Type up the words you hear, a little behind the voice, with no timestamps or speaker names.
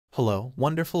Hello,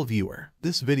 wonderful viewer.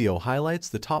 This video highlights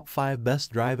the top 5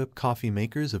 best drive-up coffee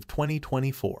makers of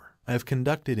 2024. I have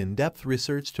conducted in-depth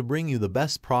research to bring you the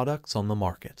best products on the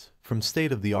market. From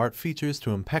state-of-the-art features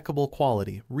to impeccable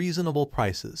quality, reasonable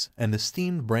prices, and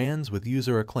esteemed brands with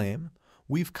user acclaim,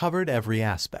 we've covered every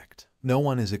aspect. No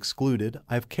one is excluded.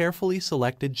 I've carefully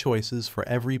selected choices for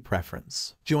every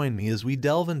preference. Join me as we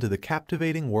delve into the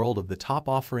captivating world of the top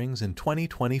offerings in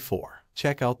 2024.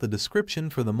 Check out the description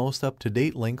for the most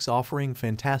up-to-date links offering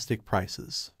fantastic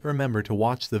prices. Remember to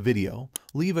watch the video,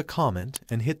 leave a comment,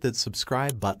 and hit that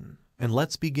subscribe button. And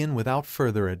let's begin without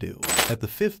further ado. At the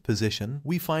 5th position,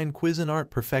 we find Cuisinart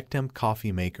Perfectemp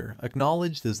Coffee Maker,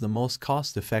 acknowledged as the most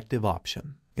cost-effective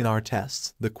option. In our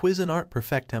tests, the Cuisinart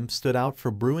Perfectemp stood out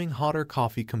for brewing hotter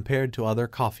coffee compared to other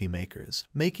coffee makers,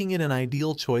 making it an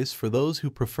ideal choice for those who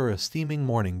prefer a steaming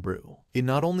morning brew. It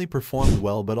not only performed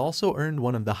well but also earned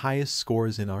one of the highest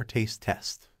scores in our taste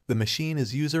test. The machine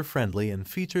is user-friendly and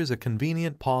features a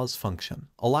convenient pause function,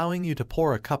 allowing you to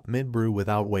pour a cup mid-brew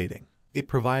without waiting. It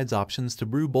provides options to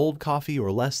brew bold coffee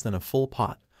or less than a full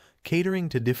pot, catering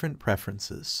to different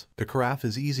preferences. The carafe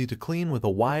is easy to clean with a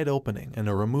wide opening and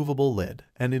a removable lid,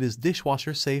 and it is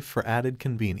dishwasher safe for added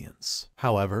convenience.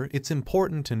 However, it's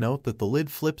important to note that the lid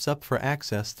flips up for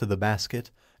access to the basket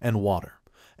and water,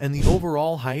 and the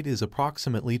overall height is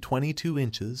approximately 22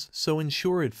 inches, so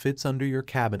ensure it fits under your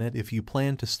cabinet if you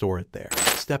plan to store it there.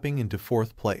 Stepping into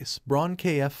 4th place, Braun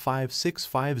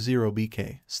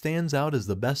KF5650BK stands out as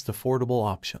the best affordable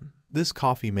option. This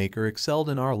coffee maker excelled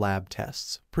in our lab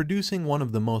tests, producing one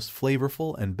of the most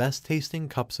flavorful and best-tasting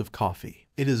cups of coffee.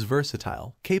 It is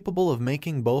versatile, capable of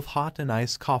making both hot and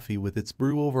iced coffee with its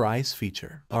brew-over-ice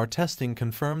feature. Our testing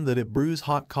confirmed that it brews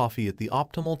hot coffee at the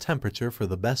optimal temperature for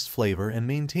the best flavor and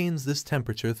maintains this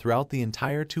temperature throughout the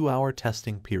entire 2-hour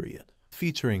testing period.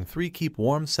 Featuring 3 keep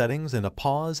warm settings and a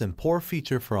pause and pour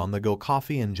feature for on-the-go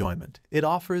coffee enjoyment, it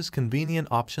offers convenient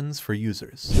options for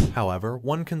users. However,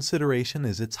 one consideration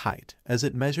is its height, as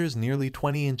it measures nearly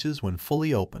 20 inches when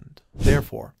fully opened.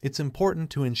 Therefore, it's important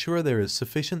to ensure there is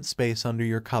sufficient space under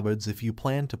your cupboards if you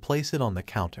plan to place it on the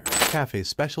counter. Cafe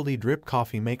Specialty Drip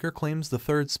Coffee Maker claims the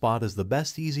 3rd spot as the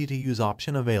best easy-to-use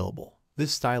option available.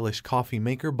 This stylish coffee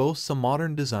maker boasts a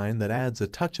modern design that adds a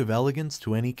touch of elegance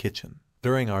to any kitchen.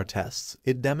 During our tests,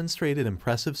 it demonstrated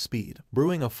impressive speed,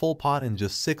 brewing a full pot in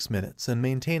just 6 minutes and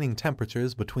maintaining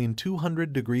temperatures between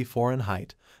 200°F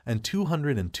and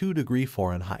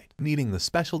 202°F, meeting the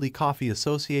Specialty Coffee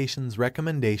Association's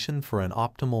recommendation for an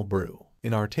optimal brew.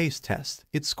 In our taste test,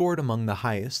 it scored among the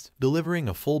highest, delivering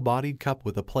a full-bodied cup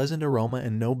with a pleasant aroma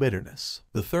and no bitterness.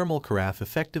 The thermal carafe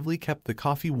effectively kept the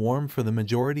coffee warm for the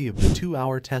majority of the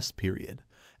 2-hour test period,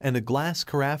 and a glass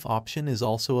carafe option is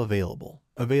also available.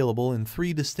 Available in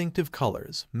 3 distinctive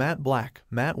colors: matte black,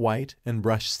 matte white, and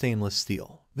brushed stainless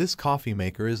steel. This coffee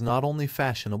maker is not only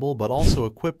fashionable but also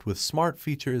equipped with smart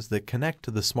features that connect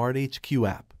to the Smart HQ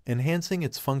app, enhancing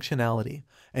its functionality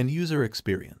and user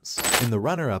experience. In the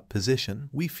runner-up position,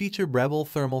 we feature Breville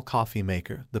Thermal Coffee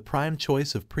Maker, the prime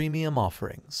choice of premium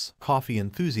offerings. Coffee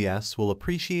enthusiasts will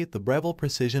appreciate the Breville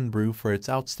Precision Brew for its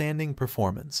outstanding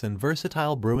performance and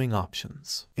versatile brewing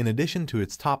options. In addition to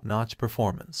its top-notch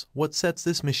performance, what sets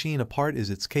this machine apart is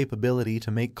its capability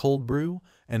to make cold brew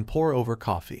and pour over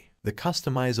coffee. The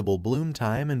customizable bloom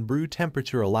time and brew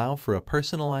temperature allow for a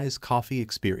personalized coffee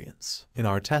experience. In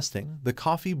our testing, the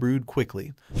coffee brewed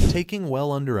quickly, taking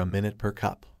well under a minute per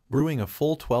cup. Brewing a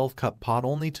full 12-cup pot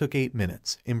only took 8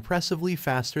 minutes, impressively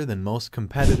faster than most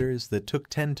competitors that took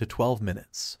 10 to 12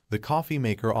 minutes. The coffee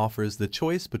maker offers the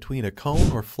choice between a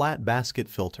cone or flat basket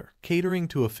filter, catering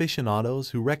to aficionados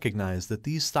who recognize that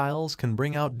these styles can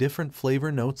bring out different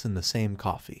flavor notes in the same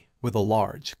coffee. With a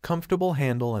large, comfortable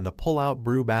handle and a pull-out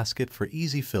brew basket for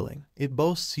easy filling, it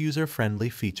boasts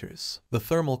user-friendly features. The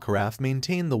thermal carafe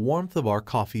maintained the warmth of our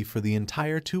coffee for the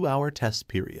entire 2-hour test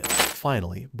period.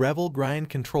 Finally, Breville Grind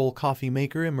Control Coffee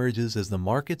Maker emerges as the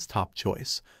market's top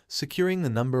choice, securing the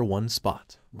 #1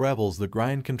 spot. Breville's The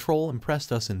Grind Control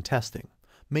impressed us in testing,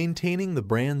 maintaining the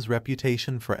brand's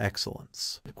reputation for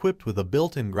excellence. Equipped with a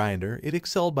built-in grinder, it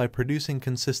excelled by producing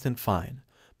consistent fine,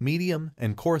 medium,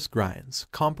 and coarse grinds,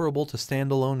 comparable to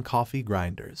standalone coffee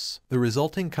grinders. The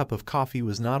resulting cup of coffee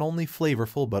was not only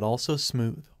flavorful but also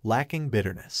smooth, lacking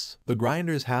bitterness. The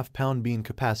grinder's half-pound bean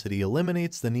capacity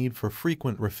eliminates the need for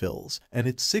frequent refills, and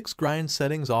its 6 grind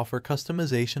settings offer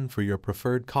customization for your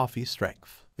preferred coffee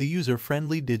strength. The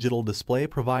user-friendly digital display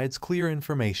provides clear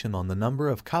information on the number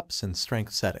of cups and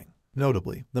strength setting.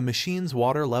 Notably, the machine's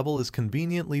water level is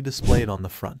conveniently displayed on the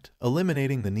front,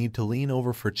 eliminating the need to lean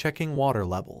over for checking water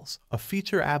levels, a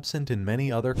feature absent in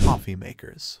many other coffee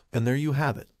makers. And there you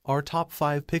have it, our top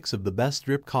 5 picks of the best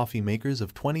drip coffee makers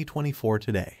of 2024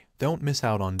 today. Don't miss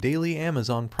out on daily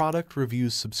Amazon product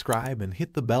reviews, subscribe and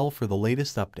hit the bell for the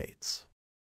latest updates.